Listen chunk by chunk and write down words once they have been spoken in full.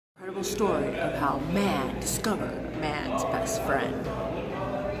incredible story of how man discovered man's best friend.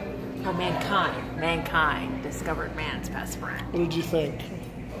 Or mankind discovered man's best friend. What did you think?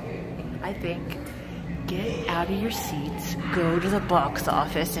 I think get out of your seats, go to the box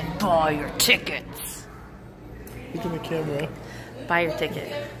office, and buy your tickets. Look in the camera. Buy your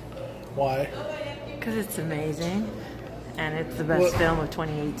ticket. Why? Because it's amazing, and it's the best film of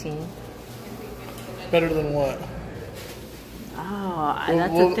 2018. Better than what? Oh,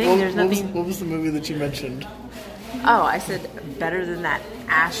 that's the thing. There's nothing. What was the movie that you mentioned? Oh, I said better than that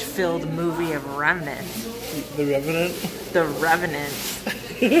ash-filled movie of Remnant. The Revenant? The Revenant.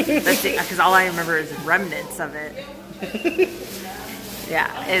 That's it, because all I remember is remnants of it.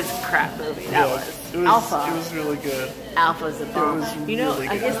 Yeah, it's a crap movie. That was Alpha. It was really good. Alpha's a bomb. You know, really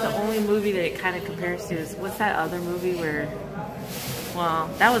I good. guess the only movie that it kind of compares to is, what's that other movie where, well,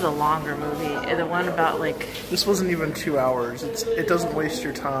 that was a longer movie. The one about, like... This wasn't even 2 hours. It doesn't waste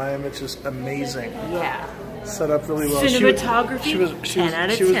your time. It's just amazing. Yeah. Set up really well. Cinematography, 10 out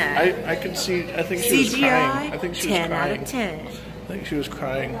of 10. I could see, I think she was crying. I think she was 10 crying. out of 10. I think she was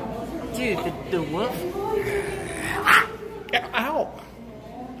crying. Dude, the wolf. Ow!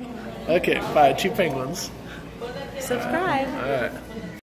 Okay, bye. 2 penguins. Subscribe. Alright.